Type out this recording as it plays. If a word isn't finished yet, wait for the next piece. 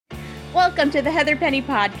Welcome to the Heather Penny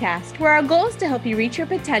Podcast, where our goal is to help you reach your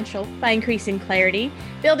potential by increasing clarity,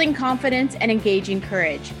 building confidence, and engaging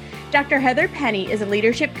courage. Dr. Heather Penny is a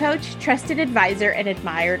leadership coach, trusted advisor, and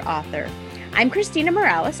admired author. I'm Christina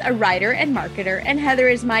Morales, a writer and marketer, and Heather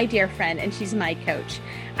is my dear friend, and she's my coach.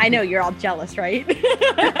 I know you're all jealous, right?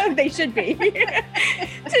 They should be.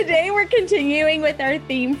 Today, we're continuing with our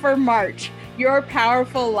theme for March, Your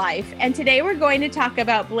Powerful Life. And today, we're going to talk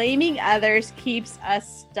about blaming others keeps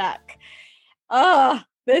us stuck. Oh,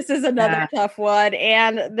 this is another tough one.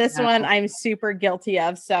 And this one I'm super guilty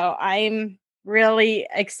of. So I'm really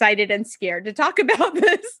excited and scared to talk about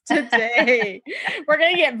this today. We're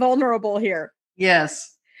going to get vulnerable here.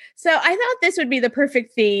 Yes. So I thought this would be the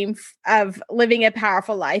perfect theme of living a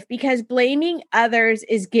powerful life because blaming others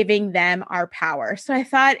is giving them our power. So I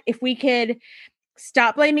thought if we could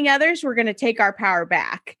stop blaming others, we're going to take our power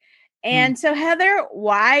back. And so Heather,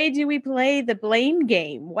 why do we play the blame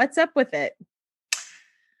game? What's up with it?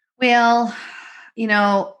 Well,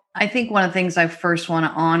 I think one of the things I first want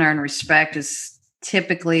to honor and respect is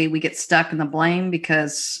typically we get stuck in the blame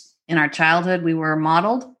because in our childhood, we were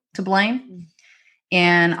modeled to blame.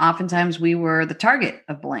 And oftentimes we were the target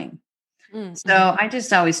of blame. Mm-hmm. So I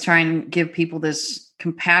just always try and give people this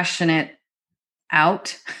compassionate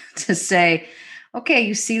out to say, okay,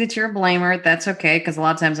 you see that you're a blamer. That's okay. Because a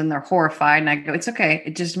lot of times then they're horrified and I go, it's okay.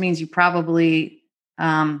 It just means you probably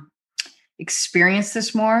experience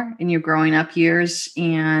this more in your growing up years,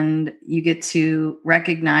 and you get to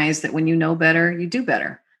recognize that when you know better, you do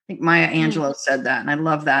better. I think Maya Angelou said that, and I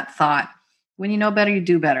love that thought. When you know better, you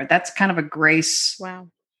do better. That's kind of a grace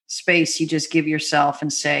space you just give yourself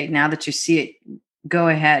and say, now that you see it, go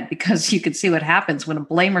ahead, because you can see what happens when a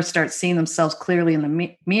blamer starts seeing themselves clearly in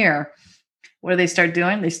the mirror. What do they start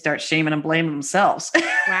doing? They start shaming and blaming themselves.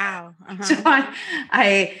 Wow. So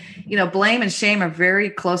I, blame and shame are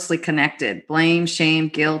very closely connected. Blame, shame,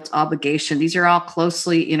 guilt, obligation. These are all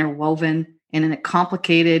closely interwoven and in a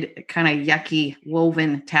complicated, kind of yucky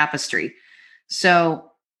woven tapestry.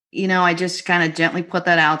 So, I just kind of gently put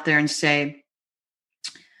that out there and say,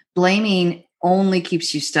 blaming only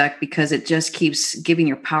keeps you stuck because it just keeps giving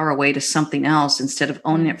your power away to something else instead of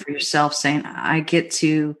owning it for yourself, saying, I get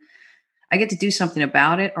to do something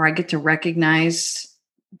about it, or I get to recognize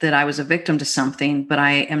that I was a victim to something, but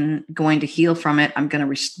I am going to heal from it. I'm going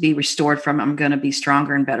to be restored from it. I'm going to be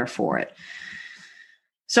stronger and better for it.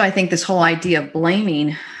 So I think this whole idea of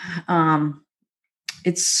blaming,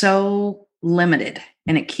 it's so limited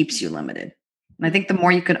and it keeps you limited. And I think the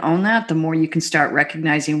more you can own that, the more you can start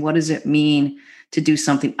recognizing what does it mean to do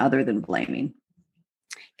something other than blaming.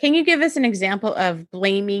 Can you give us an example of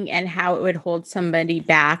blaming and how it would hold somebody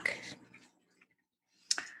back?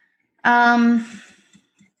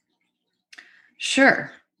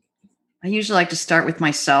 Sure. I usually like to start with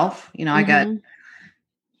myself. I got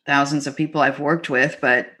thousands of people I've worked with,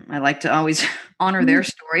 but I like to always honor their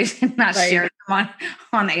stories and not share them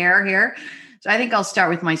on air here. So I think I'll start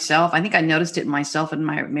with myself. I think I noticed it in myself in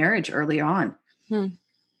my marriage early on.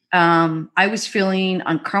 I was feeling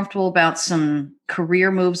uncomfortable about some career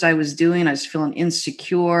moves I was doing. I was feeling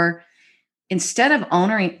insecure. Instead of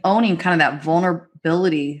owning kind of that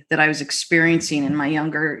vulnerability that I was experiencing in my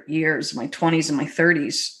younger years, my 20s and my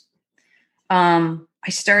 30s, I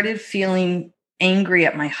started feeling angry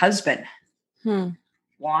at my husband.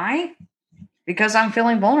 Why? Because I'm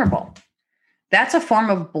feeling vulnerable. That's a form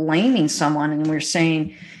of blaming someone. And we're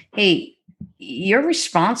saying, hey, you're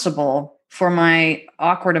responsible for my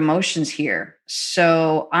awkward emotions here.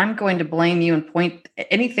 So I'm going to blame you and point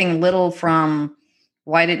anything little from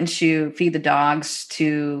why didn't you feed the dogs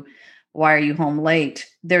to why are you home late?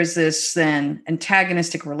 There's this then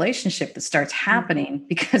antagonistic relationship that starts happening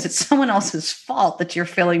because it's someone else's fault that you're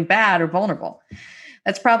feeling bad or vulnerable.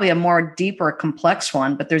 That's probably a more deeper, complex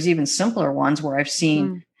one, but there's even simpler ones where I've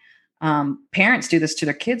seen parents do this to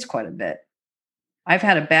their kids quite a bit. I've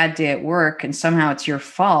had a bad day at work and somehow it's your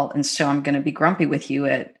fault. And so I'm going to be grumpy with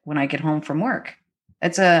you when I get home from work.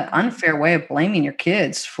 It's an unfair way of blaming your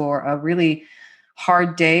kids for a really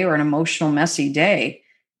hard day or an emotional, messy day,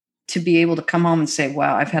 to be able to come home and say,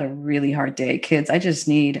 wow, I've had a really hard day. Kids, I just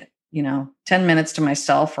need, 10 minutes to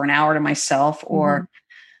myself or an hour to myself, or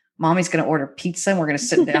mommy's going to order pizza and we're going to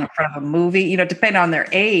sit down in front of a movie, depending on their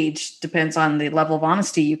age, depends on the level of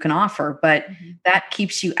honesty you can offer. But that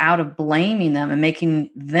keeps you out of blaming them and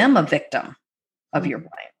making them a victim of your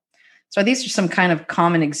blame. So these are some kind of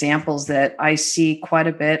common examples that I see quite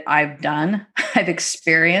a bit. I've done, I've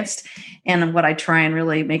experienced, and what I try and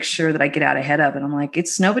really make sure that I get out ahead of it. I'm like,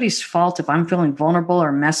 it's nobody's fault if I'm feeling vulnerable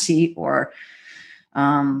or messy or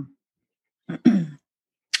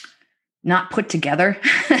not put together.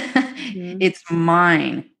 It's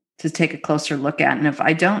mine to take a closer look at. And if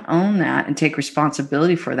I don't own that and take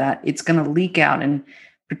responsibility for that, it's going to leak out, and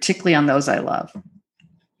particularly on those I love.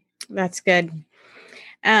 That's good.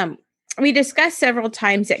 We discussed several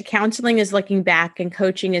times that counseling is looking back and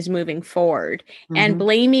coaching is moving forward. And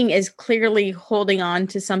blaming is clearly holding on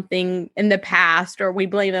to something in the past, or we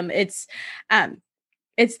blame them. It's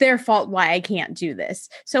their fault why I can't do this.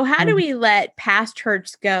 So how do we let past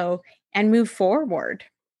hurts go and move forward?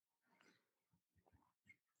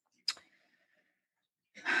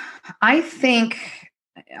 I think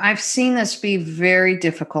I've seen this be very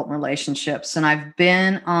difficult in relationships, and I've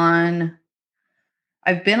been on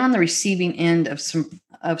the receiving end of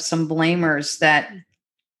some blamers that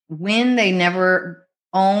when they never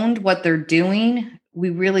owned what they're doing, we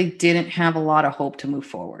really didn't have a lot of hope to move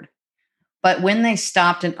forward. But when they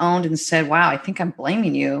stopped and owned and said, wow, I think I'm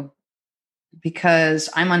blaming you because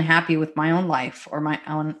I'm unhappy with my own life or my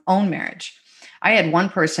own marriage. I had one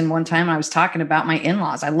person one time, I was talking about my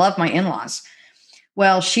in-laws. I love my in-laws.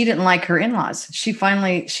 Well, she didn't like her in-laws. She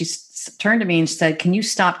turned to me and said, can you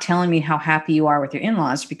stop telling me how happy you are with your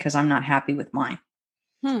in-laws, because I'm not happy with mine.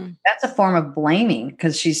 That's a form of blaming,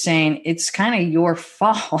 because she's saying it's kind of your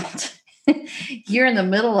fault. You're in the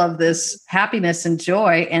middle of this happiness and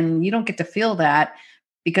joy, and you don't get to feel that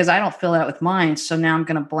because I don't feel that with mine. So now I'm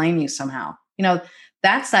going to blame you somehow.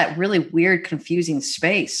 That's that really weird, confusing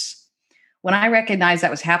space. When I recognized that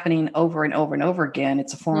was happening over and over and over again,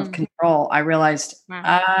 it's a form of control. I realized,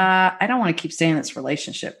 I don't want to keep staying in this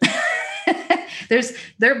relationship.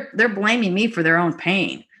 They're blaming me for their own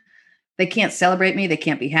pain. They can't celebrate me. They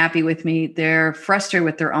can't be happy with me. They're frustrated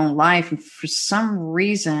with their own life. And for some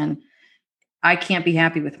reason, I can't be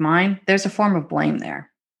happy with mine. There's a form of blame there.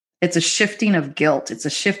 It's a shifting of guilt. It's a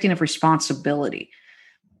shifting of responsibility.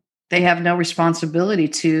 They have no responsibility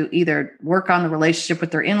to either work on the relationship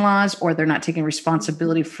with their in-laws, or they're not taking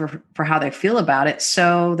responsibility for how they feel about it.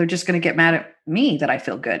 So they're just going to get mad at me that I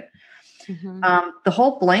feel good. The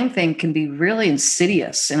whole blame thing can be really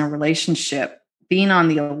insidious in a relationship. Being on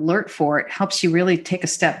the alert for it helps you really take a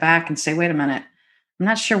step back and say, wait a minute, I'm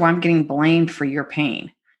not sure why I'm getting blamed for your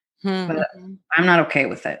pain, but I'm not okay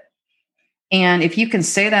with it. And if you can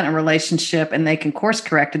say that in a relationship and they can course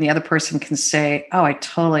correct, and the other person can say, oh, I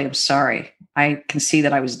totally am sorry. I can see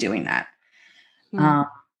that I was doing that.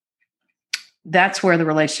 That's where the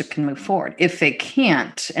relationship can move forward. If they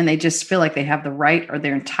can't, and they just feel like they have the right or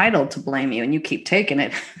they're entitled to blame you, and you keep taking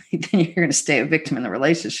it, then you're going to stay a victim in the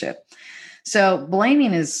relationship. So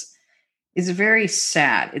blaming is very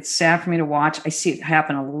sad. It's sad for me to watch. I see it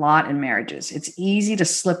happen a lot in marriages. It's easy to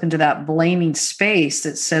slip into that blaming space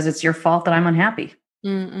that says it's your fault that I'm unhappy.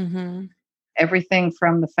 Everything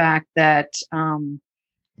from the fact that,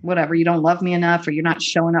 whatever, you don't love me enough, or you're not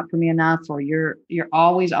showing up for me enough, or you're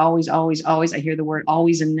always, always, always, always. I hear the word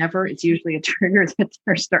always and never. It's usually a trigger that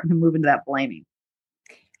they're starting to move into that blaming.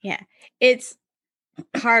 Yeah. It's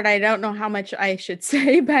hard. I don't know how much I should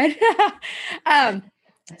say, but,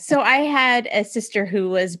 so I had a sister who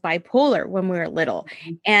was bipolar when we were little.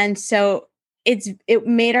 And so it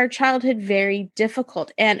made our childhood very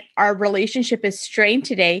difficult, and our relationship is strained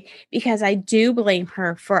today because I do blame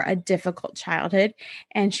her for a difficult childhood,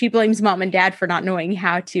 and she blames mom and dad for not knowing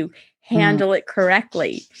how to handle it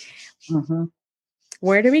correctly.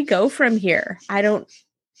 Where do we go from here? I don't,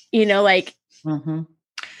 Okay,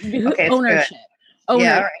 ownership,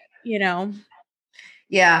 yeah, right.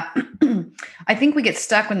 Yeah. I think we get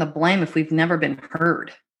stuck in the blame if we've never been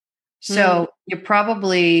heard. So you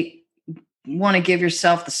probably want to give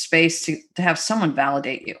yourself the space to have someone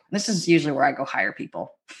validate you. This is usually where I go hire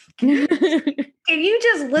people. Can you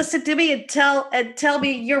just listen to me and tell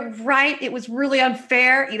me you're right? It was really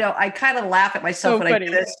unfair. I kind of laugh at myself when I do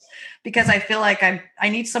this, because I feel like I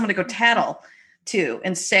need someone to go tattle to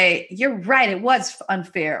and say, you're right, it was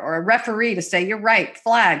unfair, or a referee to say, you're right,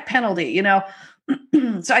 flag, penalty,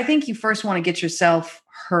 So I think you first want to get yourself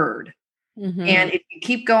heard. And if you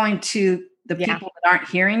keep going to the people that aren't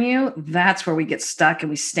hearing you, that's where we get stuck and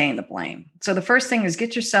we stay in the blame. So the first thing is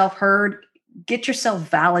get yourself heard, get yourself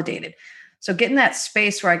validated. So get in that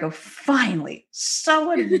space where I go, finally,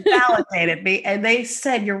 someone validated me and they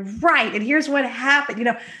said, you're right. And here's what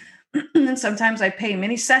happened, And sometimes I pay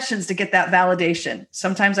many sessions to get that validation.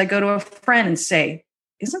 Sometimes I go to a friend and say,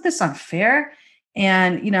 isn't this unfair?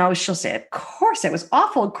 And, she'll say, of course, it was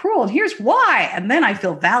awful and cruel. And here's why. And then I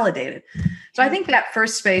feel validated. So I think that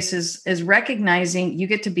first space is recognizing you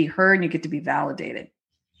get to be heard and you get to be validated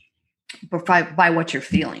by what you're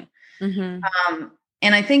feeling.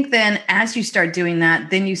 And I think then as you start doing that,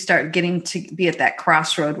 then you start getting to be at that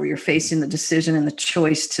crossroad where you're facing the decision and the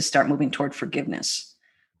choice to start moving toward forgiveness.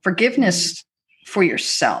 Forgiveness for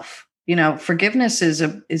yourself. Forgiveness is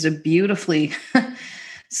a beautifully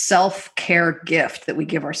self-care gift that we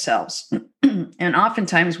give ourselves. And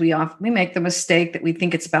oftentimes we make the mistake that we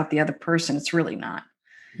think it's about the other person. It's really not.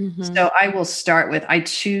 Mm-hmm. So I will start with, I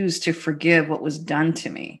choose to forgive what was done to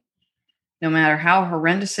me, no matter how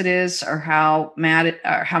horrendous it is, or how mad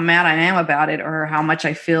I am about it, or how much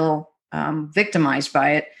I feel victimized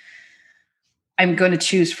by it. I'm going to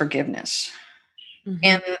choose forgiveness. Mm-hmm.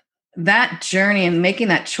 And that journey and making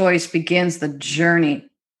that choice begins the journey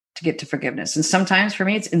to get to forgiveness. And sometimes for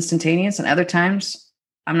me, it's instantaneous. And other times,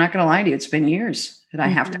 I'm not going to lie to you, it's been years that I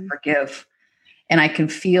have to forgive. And I can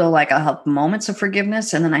feel like I'll have moments of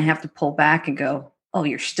forgiveness. And then I have to pull back and go, oh,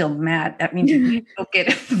 you're still mad. That means you need to go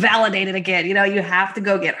get validated again. You have to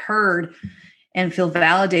go get heard and feel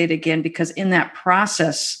validated again, because in that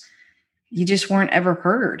process, you just weren't ever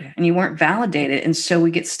heard and you weren't validated. And so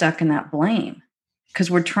we get stuck in that blame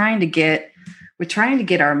because we're trying to get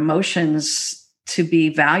our emotions to be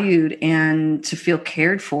valued and to feel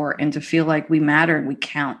cared for and to feel like we matter and we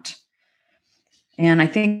count. And I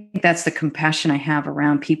think that's the compassion I have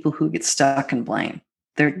around people who get stuck in blame.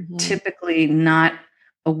 They're typically not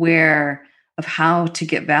aware of how to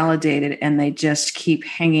get validated, and they just keep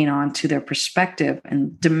hanging on to their perspective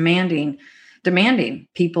and demanding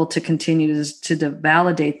people to continue to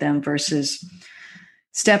validate them versus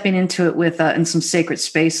stepping into it with in some sacred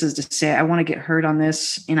spaces to say, I want to get heard on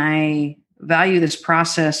this, and I value this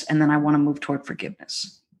process, and then I want to move toward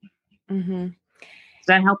forgiveness. Mm-hmm. Does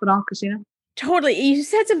that help at all, Christina? Totally. You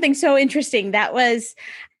said something so interesting.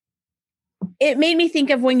 It made me think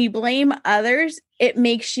of when you blame others, it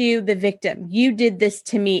makes you the victim. You did this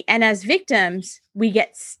to me. And as victims, we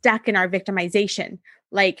get stuck in our victimization.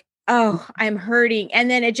 Like, oh, I'm hurting. And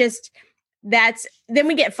then then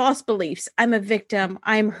we get false beliefs. I'm a victim.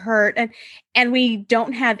 I'm hurt. And we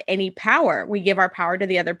don't have any power. We give our power to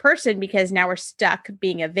the other person because now we're stuck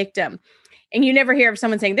being a victim. And you never hear of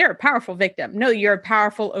someone saying they're a powerful victim. No, you're a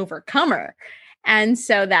powerful overcomer. And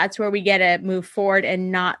so that's where we get to move forward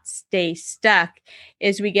and not stay stuck,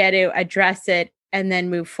 is we get to address it and then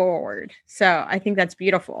move forward. So I think that's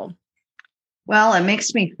beautiful. Well, it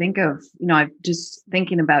makes me think of, I'm just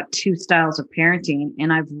thinking about two styles of parenting,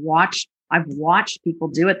 and I've watched people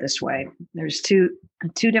do it this way. There's two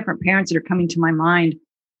different parents that are coming to my mind.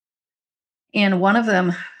 And one of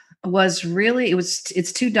them was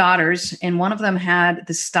it's two daughters, and one of them had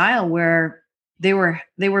the style where they were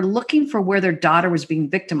looking for where their daughter was being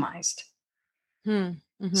victimized.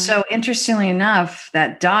 Mm-hmm. So interestingly enough,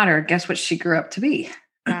 that daughter, guess what she grew up to be?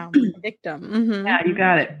 Wow, victim. Mm-hmm. Yeah, you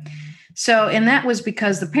got it. So, and that was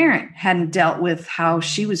because the parent hadn't dealt with how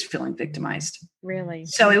she was feeling victimized. Really?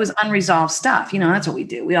 So it was unresolved stuff. That's what we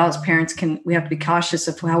do. We all as parents we have to be cautious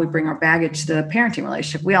of how we bring our baggage to the parenting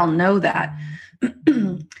relationship. We all know that.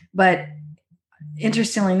 But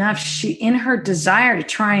interestingly enough, she, in her desire to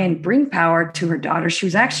try and bring power to her daughter, she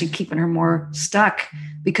was actually keeping her more stuck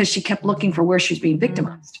because she kept looking for where she was being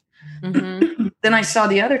victimized. Mm-hmm. Then I saw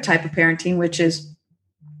the other type of parenting, which is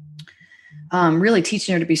really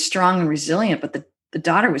teaching her to be strong and resilient. But the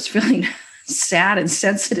daughter was feeling sad and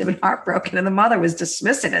sensitive and heartbroken, and the mother was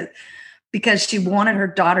dismissing it because she wanted her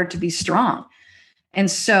daughter to be strong.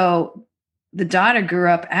 And so the daughter grew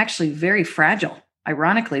up actually very fragile.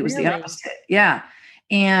 Ironically, it was the opposite. Yeah.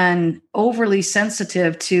 And overly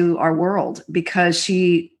sensitive to our world because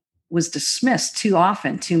she was dismissed too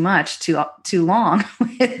often, too much, too long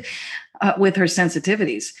with her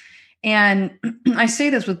sensitivities. And I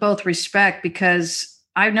say this with both respect because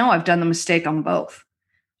I know I've done the mistake on both.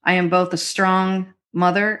 I am both a strong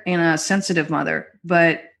mother and a sensitive mother,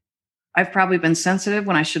 but I've probably been sensitive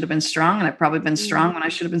when I should have been strong, and I've probably been strong when I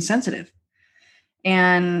should have been sensitive.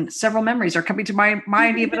 And several memories are coming to my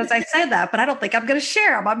mind even as I said that, but I don't think I'm going to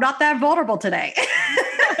share them. I'm not that vulnerable today.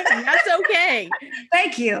 That's okay.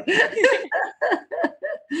 Thank you.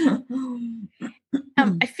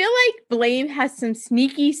 I feel like blame has some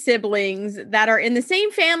sneaky siblings that are in the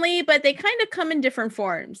same family, but they kind of come in different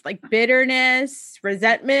forms, like bitterness,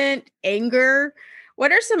 resentment, anger.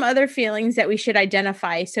 What are some other feelings that we should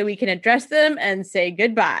identify so we can address them and say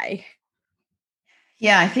goodbye?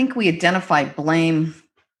 Yeah, I think we identify blame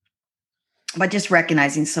by just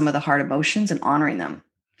recognizing some of the hard emotions and honoring them.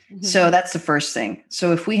 Mm-hmm. So that's the first thing.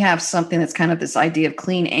 So if we have something that's kind of this idea of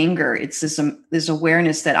clean anger, it's this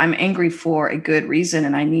awareness that I'm angry for a good reason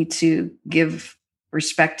and I need to give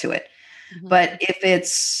respect to it. Mm-hmm. But if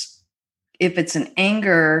it's an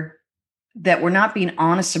anger that we're not being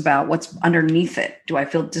honest about what's underneath it. Do I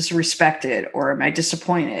feel disrespected, or am I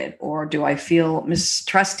disappointed, or do I feel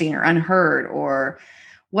mistrusting or unheard, or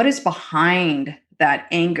what is behind that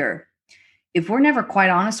anger? If we're never quite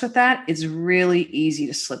honest with that, it's really easy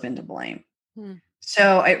to slip into blame.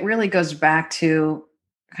 So it really goes back to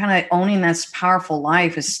kind of owning this powerful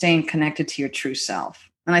life is staying connected to your true self.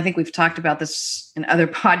 And I think we've talked about this in other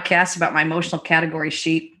podcasts about my emotional category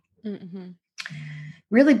sheet.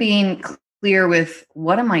 Really being clear with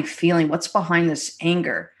what am I feeling? What's behind this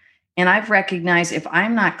anger? And I've recognized if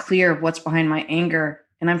I'm not clear of what's behind my anger,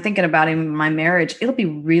 and I'm thinking about in my marriage, it'll be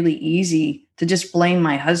really easy to just blame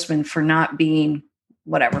my husband for not being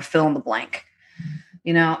whatever, fill in the blank,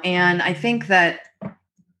 and I think that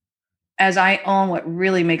as I own what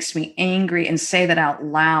really makes me angry and say that out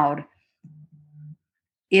loud,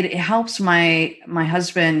 it helps my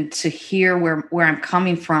husband to hear where I'm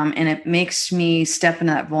coming from. And it makes me step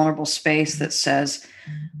into that vulnerable space that says,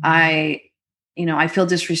 I feel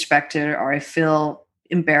disrespected, or I feel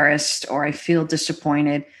embarrassed, or I feel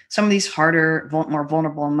disappointed. Some of these harder, more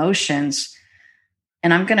vulnerable emotions.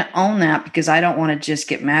 And I'm going to own that because I don't want to just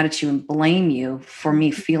get mad at you and blame you for me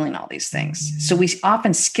feeling all these things. So we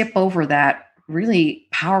often skip over that really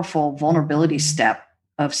powerful vulnerability step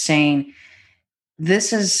of saying,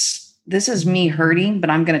 this is me hurting, but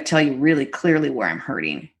I'm going to tell you really clearly where I'm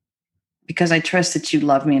hurting because I trust that you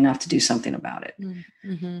love me enough to do something about it.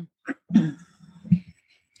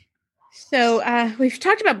 So we've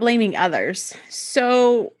talked about blaming others.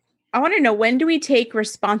 So I want to know, when do we take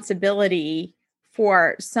responsibility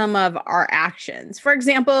for some of our actions? For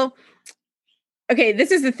example, okay,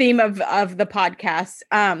 this is the theme of the podcast.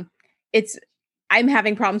 I'm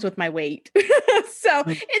having problems with my weight. So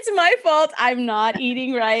it's my fault. I'm not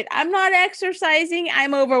eating right. I'm not exercising.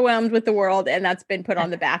 I'm overwhelmed with the world. And that's been put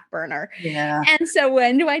on the back burner. Yeah. And so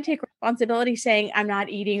when do I take responsibility saying I'm not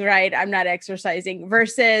eating right, I'm not exercising,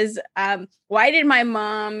 versus why did my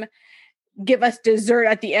mom give us dessert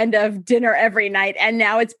at the end of dinner every night, and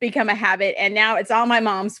now it's become a habit, and now it's all my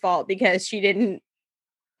mom's fault because she didn't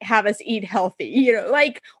have us eat healthy,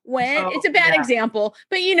 when it's a bad example,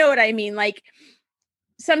 but you know what I mean? Like,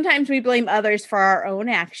 sometimes we blame others for our own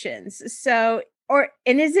actions. So,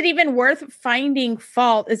 and is it even worth finding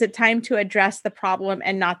fault? Is it time to address the problem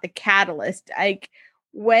and not the catalyst? Like,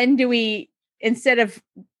 when do we, instead of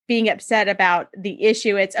being upset about the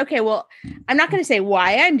issue, it's okay, well, I'm not going to say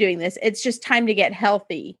why I'm doing this. It's just time to get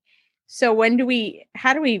healthy. So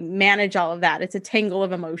how do we manage all of that? It's a tangle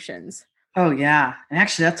of emotions. Oh yeah. And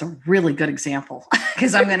actually that's a really good example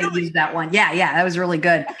because I'm going to use that one. Yeah. That was really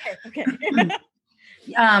good. Okay.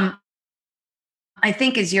 I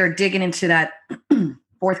think as you're digging into that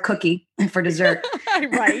fourth cookie for dessert,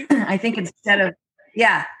 right. I think instead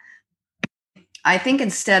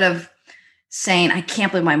of saying, I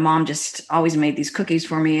can't believe my mom just always made these cookies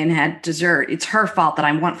for me and had dessert, it's her fault that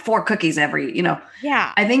I want 4 cookies every,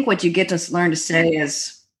 Yeah. I think what you get to learn to say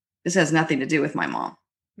is, this has nothing to do with my mom.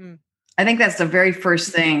 I think that's the very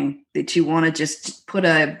first thing that you want to just put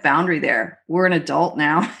a boundary there. We're an adult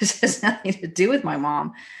now. This has nothing to do with my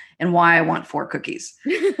mom and why I want 4 cookies.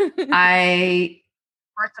 First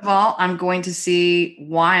of all, I'm going to see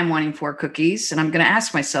why I'm wanting 4 cookies. And I'm going to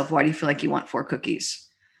ask myself, why do you feel like you want 4 cookies?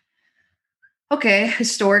 Okay,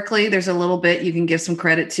 historically, there's a little bit you can give some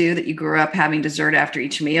credit to that you grew up having dessert after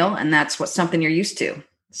each meal, and that's something you're used to.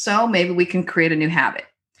 So maybe we can create a new habit.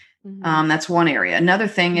 That's one area. Another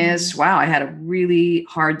thing is, wow, I had a really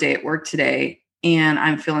hard day at work today, and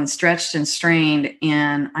I'm feeling stretched and strained,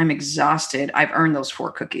 and I'm exhausted. I've earned those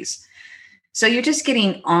 4 cookies. So you're just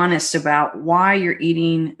getting honest about why you're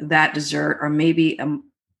eating that dessert, or maybe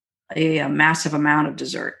a massive amount of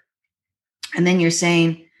dessert. And then you're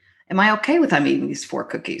saying, am I okay with I'm eating these 4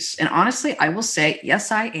 cookies? And honestly, I will say,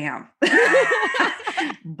 yes, I am.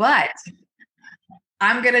 But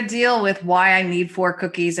I'm going to deal with why I need 4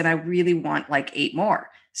 cookies and I really want like 8 more.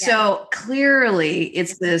 Yeah. So clearly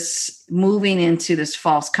it's this moving into this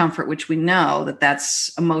false comfort, which we know that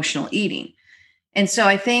that's emotional eating. And so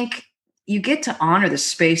I think you get to honor the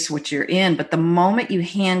space which you're in, but the moment you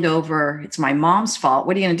hand over, it's my mom's fault,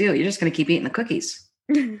 what are you going to do? You're just going to keep eating the cookies.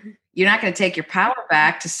 You're not going to take your power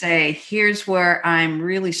back to say, here's where I'm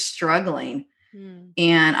really struggling.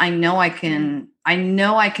 And I know I can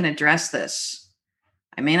address this.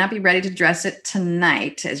 I may not be ready to address it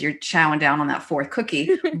tonight as you're chowing down on that 4th cookie,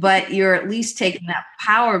 but you're at least taking that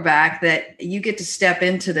power back that you get to step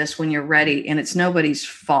into this when you're ready, and it's nobody's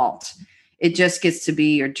fault. It just gets to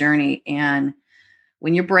be your journey. And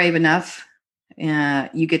when you're brave enough,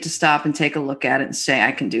 you get to stop and take a look at it and say,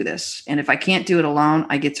 I can do this. And if I can't do it alone,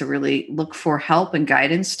 I get to really look for help and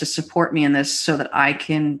guidance to support me in this so that I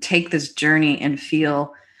can take this journey and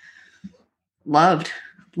feel loved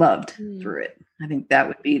through it. I think that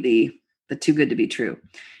would be the too good to be true.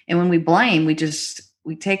 And when we blame, we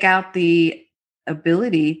take out the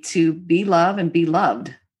ability to be loved and be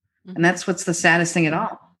loved. And that's what's the saddest thing at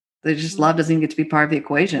all. That just love doesn't even get to be part of the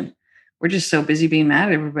equation. We're just so busy being mad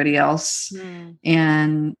at everybody else.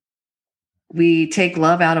 And we take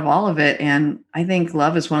love out of all of it. And I think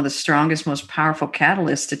love is one of the strongest, most powerful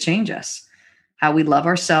catalysts to change us. How we love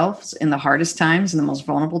ourselves in the hardest times and the most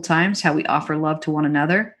vulnerable times, how we offer love to one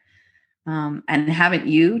another. And haven't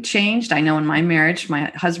you changed? I know in my marriage,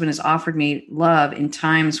 my husband has offered me love in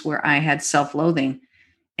times where I had self-loathing,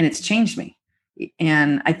 and it's changed me.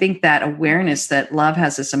 And I think that awareness that love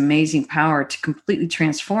has this amazing power to completely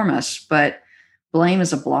transform us, but blame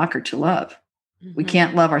is a blocker to love. We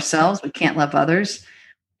can't love ourselves. We can't love others.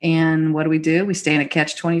 And what do? We stay in a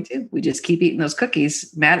catch-22. We just keep eating those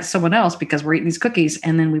cookies, mad at someone else because we're eating these cookies.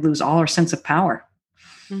 And then we lose all our sense of power.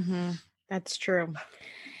 That's true.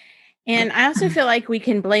 And I also feel like we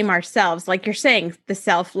can blame ourselves, like you're saying, the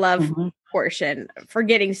self-love portion for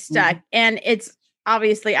getting stuck. And it's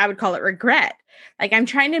obviously, I would call it regret. Like I'm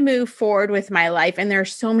trying to move forward with my life. And there are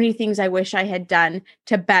so many things I wish I had done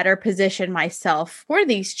to better position myself for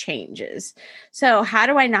these changes. So how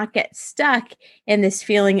do I not get stuck in this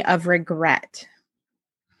feeling of regret?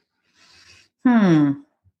 Yeah,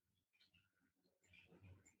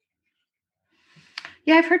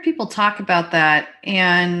 I've heard people talk about that.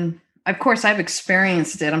 And of course, I've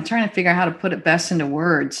experienced it. I'm trying to figure out how to put it best into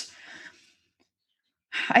words.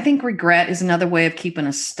 I think regret is another way of keeping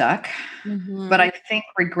us stuck. But I think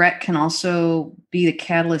regret can also be the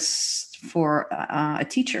catalyst for a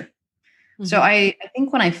teacher. So I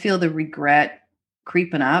think when I feel the regret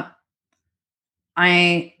creeping up,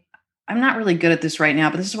 I'm not really good at this right now,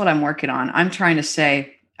 but this is what I'm working on. I'm trying to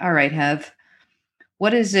say, all right, Hev,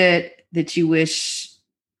 what is it that you wish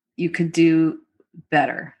you could do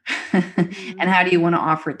better? And how do you want to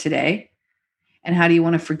offer it today? And how do you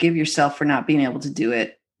want to forgive yourself for not being able to do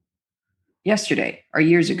it yesterday or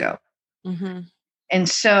years ago? And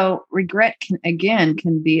so regret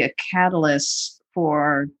can be a catalyst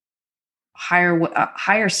for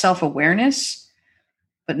higher self-awareness,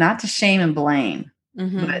 but not to shame and blame,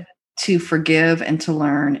 but to forgive and to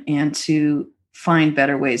learn and to find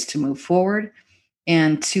better ways to move forward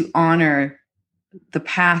and to honor the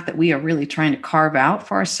path that we are really trying to carve out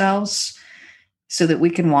for ourselves so that we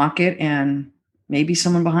can walk it and maybe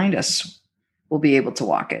someone behind us will be able to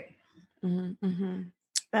walk it.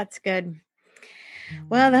 That's good.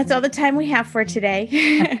 Well, that's all the time we have for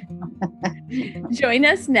today. Join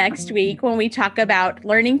us next week when we talk about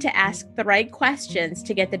learning to ask the right questions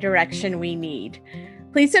to get the direction we need.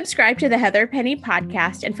 Please subscribe to the Heather Penny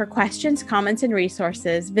podcast. And for questions, comments, and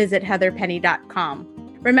resources, visit heatherpenny.com.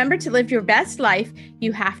 Remember, to live your best life,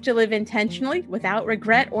 you have to live intentionally without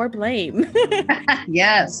regret or blame.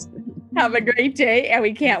 Yes. Have a great day, and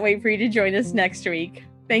we can't wait for you to join us next week.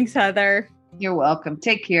 Thanks, Heather. You're welcome.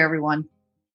 Take care, everyone.